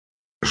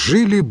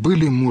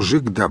Жили-были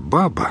мужик да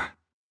баба,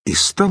 и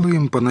стало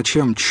им по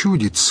ночам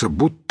чудиться,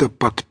 будто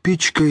под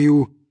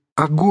печкою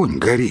огонь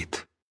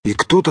горит, и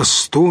кто-то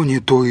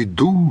стонет: «Ой,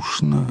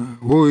 душно,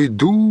 ой,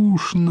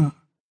 душно».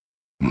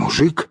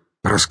 Мужик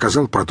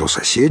рассказал про то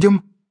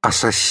соседям, а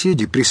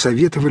соседи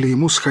присоветовали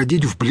ему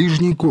сходить в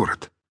ближний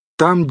город,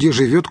 там, где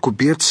живет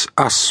купец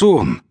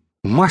Асон,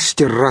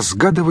 мастер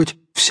разгадывать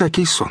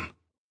всякий сон.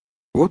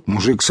 Вот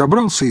мужик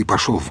собрался и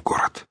пошел в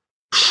город.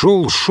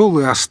 Шел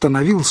и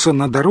остановился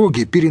на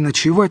дороге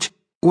переночевать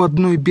у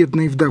одной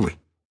бедной вдовы.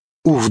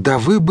 У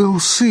вдовы был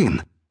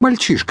сын,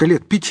 мальчишка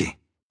лет 5.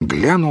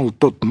 Глянул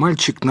тот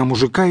мальчик на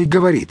мужика и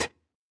говорит: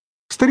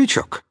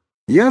 «Старичок,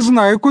 я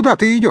знаю, куда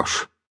ты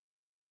идешь».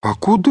 «А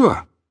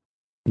куда?»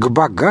 «К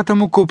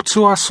богатому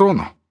купцу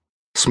Асону.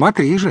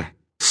 Смотри же,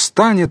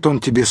 станет он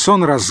тебе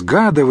сон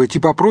разгадывать и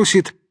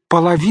попросит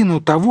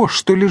половину того,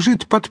 что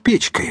лежит под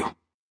печкою.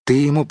 Ты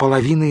ему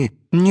половины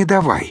не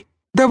давай,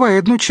 давай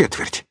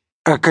 1/4.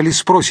 А коли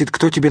спросит,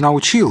 кто тебе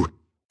научил,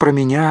 про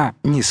меня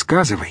не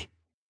сказывай».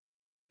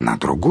 На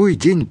другой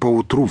день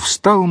поутру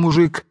встал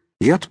мужик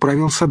и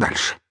отправился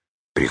дальше.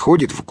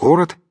 Приходит в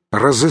город,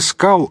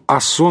 разыскал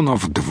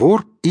Асонов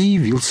двор и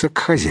явился к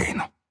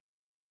хозяину.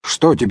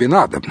 «Что тебе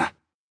надобно?»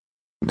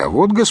 «Да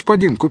вот,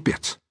 господин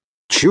купец,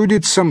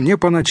 чудится мне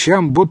по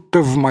ночам,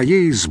 будто в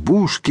моей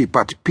избушке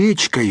под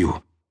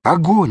печкою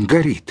огонь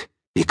горит,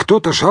 и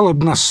кто-то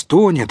жалобно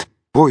стонет: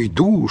 «Ой,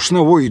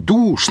 душно, ой,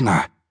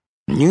 душно».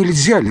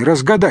 Нельзя ли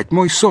разгадать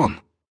мой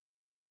сон?»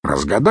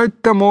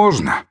 «Разгадать-то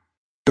можно,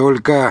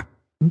 только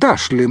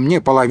дашь ли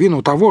мне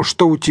половину того,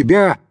 что у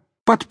тебя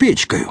под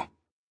печкою?»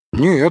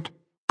 «Нет,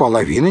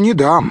 половины не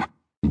дам,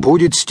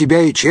 будет с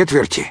тебя и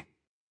четверти».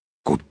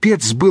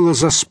 Купец было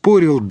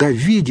заспорил, да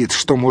видит,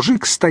 что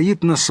мужик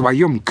стоит на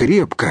своем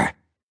крепко,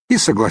 и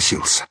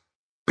согласился.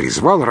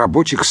 Призвал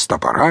рабочих с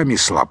топорами,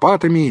 с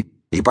лопатами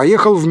и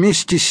поехал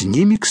вместе с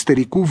ними к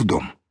старику в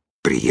дом.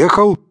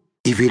 Приехал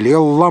и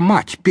велел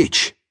ломать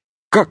печь.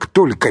 Как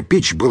только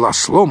печь была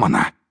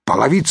сломана,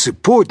 половицы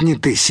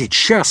подняты,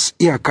 сейчас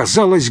и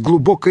оказалось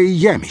глубокое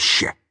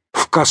ямище.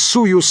 В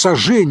косую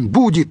сажень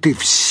будет и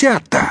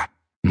вся-то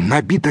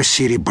набита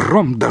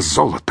серебром да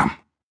золотом.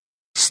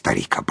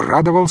 Старик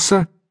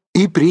обрадовался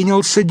и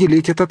принялся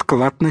делить этот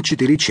клад на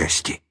 4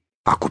 части.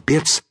 А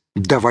купец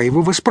давай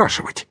его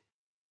выспрашивать: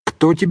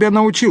 «Кто тебя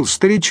научил,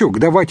 старичок,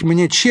 давать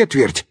мне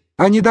четверть,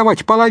 а не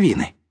давать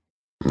половины?»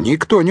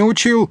 «Никто не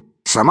учил,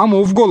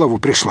 самому в голову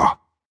пришло».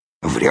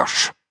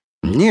 «Врешь,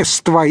 не с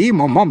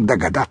твоим умом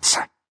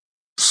догадаться.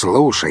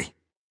 Слушай,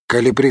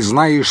 коли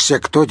признаешься,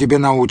 кто тебя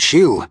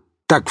научил,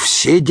 так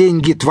все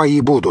деньги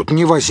твои будут,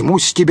 не возьму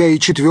с тебя и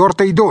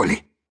 1/4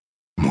 доли».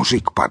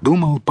 Мужик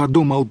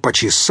подумал,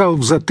 почесал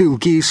в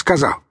затылке и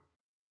сказал: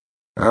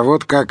 «А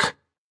вот как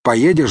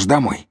поедешь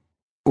домой,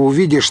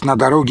 увидишь на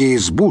дороге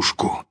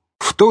избушку,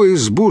 в той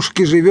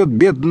избушке живет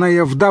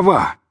бедная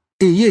вдова,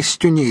 и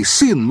есть у ней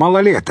сын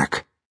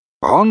малолеток.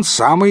 Он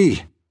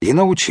самый и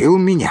научил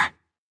меня».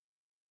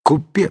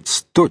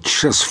 Купец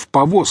тотчас в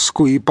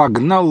повозку и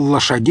погнал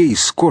лошадей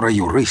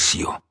скорою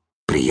рысью.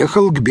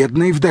 Приехал к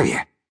бедной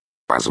вдове.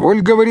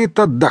 «Позволь, — говорит, —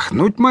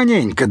 отдохнуть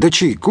маненько, да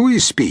чайку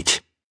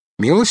испить.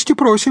 Милости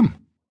просим».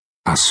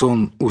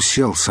 Асон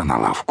уселся на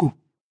лавку,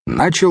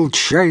 начал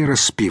чай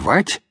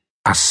распивать,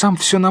 а сам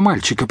все на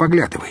мальчика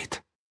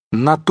поглядывает.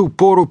 На ту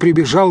пору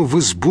прибежал в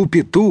избу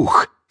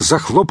петух,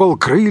 захлопал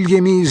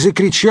крыльями и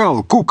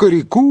закричал: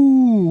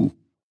 «Кукареку!»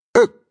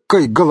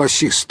 «Экой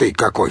голосистый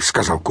какой!» —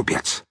 сказал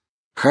купец.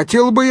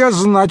 «Хотел бы я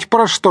знать,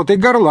 про что ты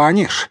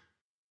горланишь».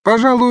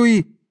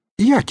 «Пожалуй,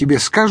 я тебе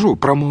скажу», —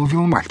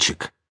 промолвил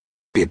мальчик.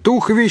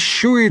 «Петух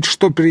вещует,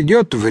 что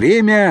придет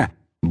время,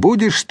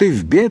 будешь ты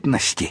в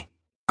бедности,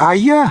 а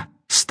я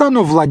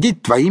стану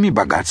владеть твоими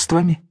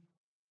богатствами».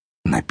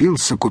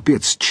 Напился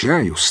купец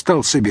чаю,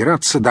 стал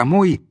собираться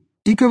домой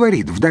и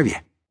говорит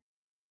вдове: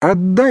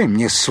 «Отдай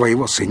мне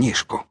своего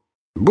сынишку.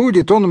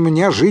 Будет он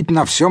мне жить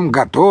на всем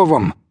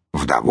готовом,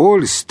 в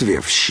довольстве,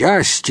 в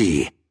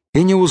счастье,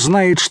 и не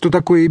узнает, что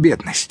такое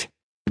бедность.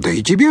 Да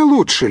и тебе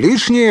лучше,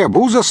 лишняя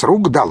обуза с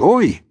рук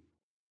долой».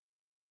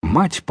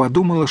 Мать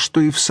подумала,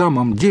 что и в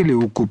самом деле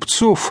у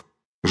купцов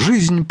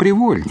жизнь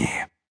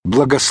привольнее,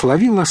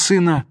 благословила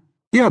сына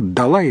и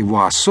отдала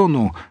его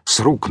Асону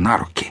с рук на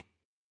руки.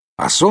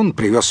 Асон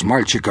привез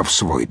мальчика в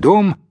свой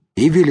дом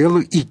и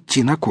велел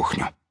идти на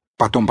кухню.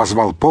 Потом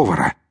позвал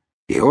повара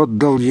и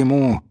отдал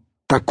ему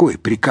такой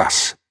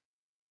приказ: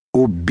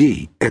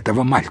 «Убей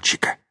этого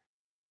мальчика».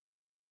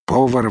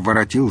 Повар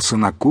воротился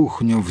на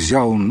кухню,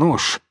 взял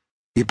нож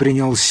и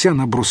принялся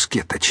на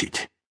бруске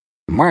точить.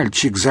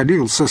 Мальчик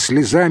залился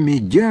слезами: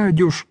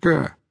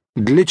 «Дядюшка,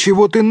 для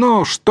чего ты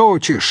нож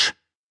точишь?»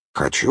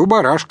 «Хочу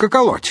барашка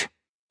колоть».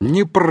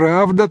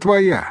 «Неправда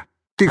твоя,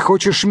 ты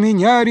хочешь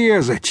меня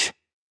резать».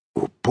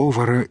 У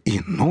повара и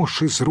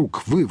нож из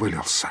рук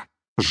вывалился.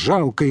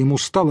 Жалко ему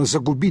стало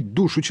загубить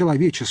душу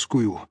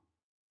человеческую.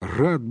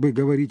 «Рад бы, —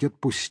 говорить, —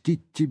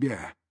 отпустить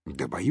тебя,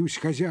 да боюсь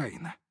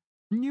хозяина».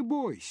 «Не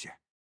бойся,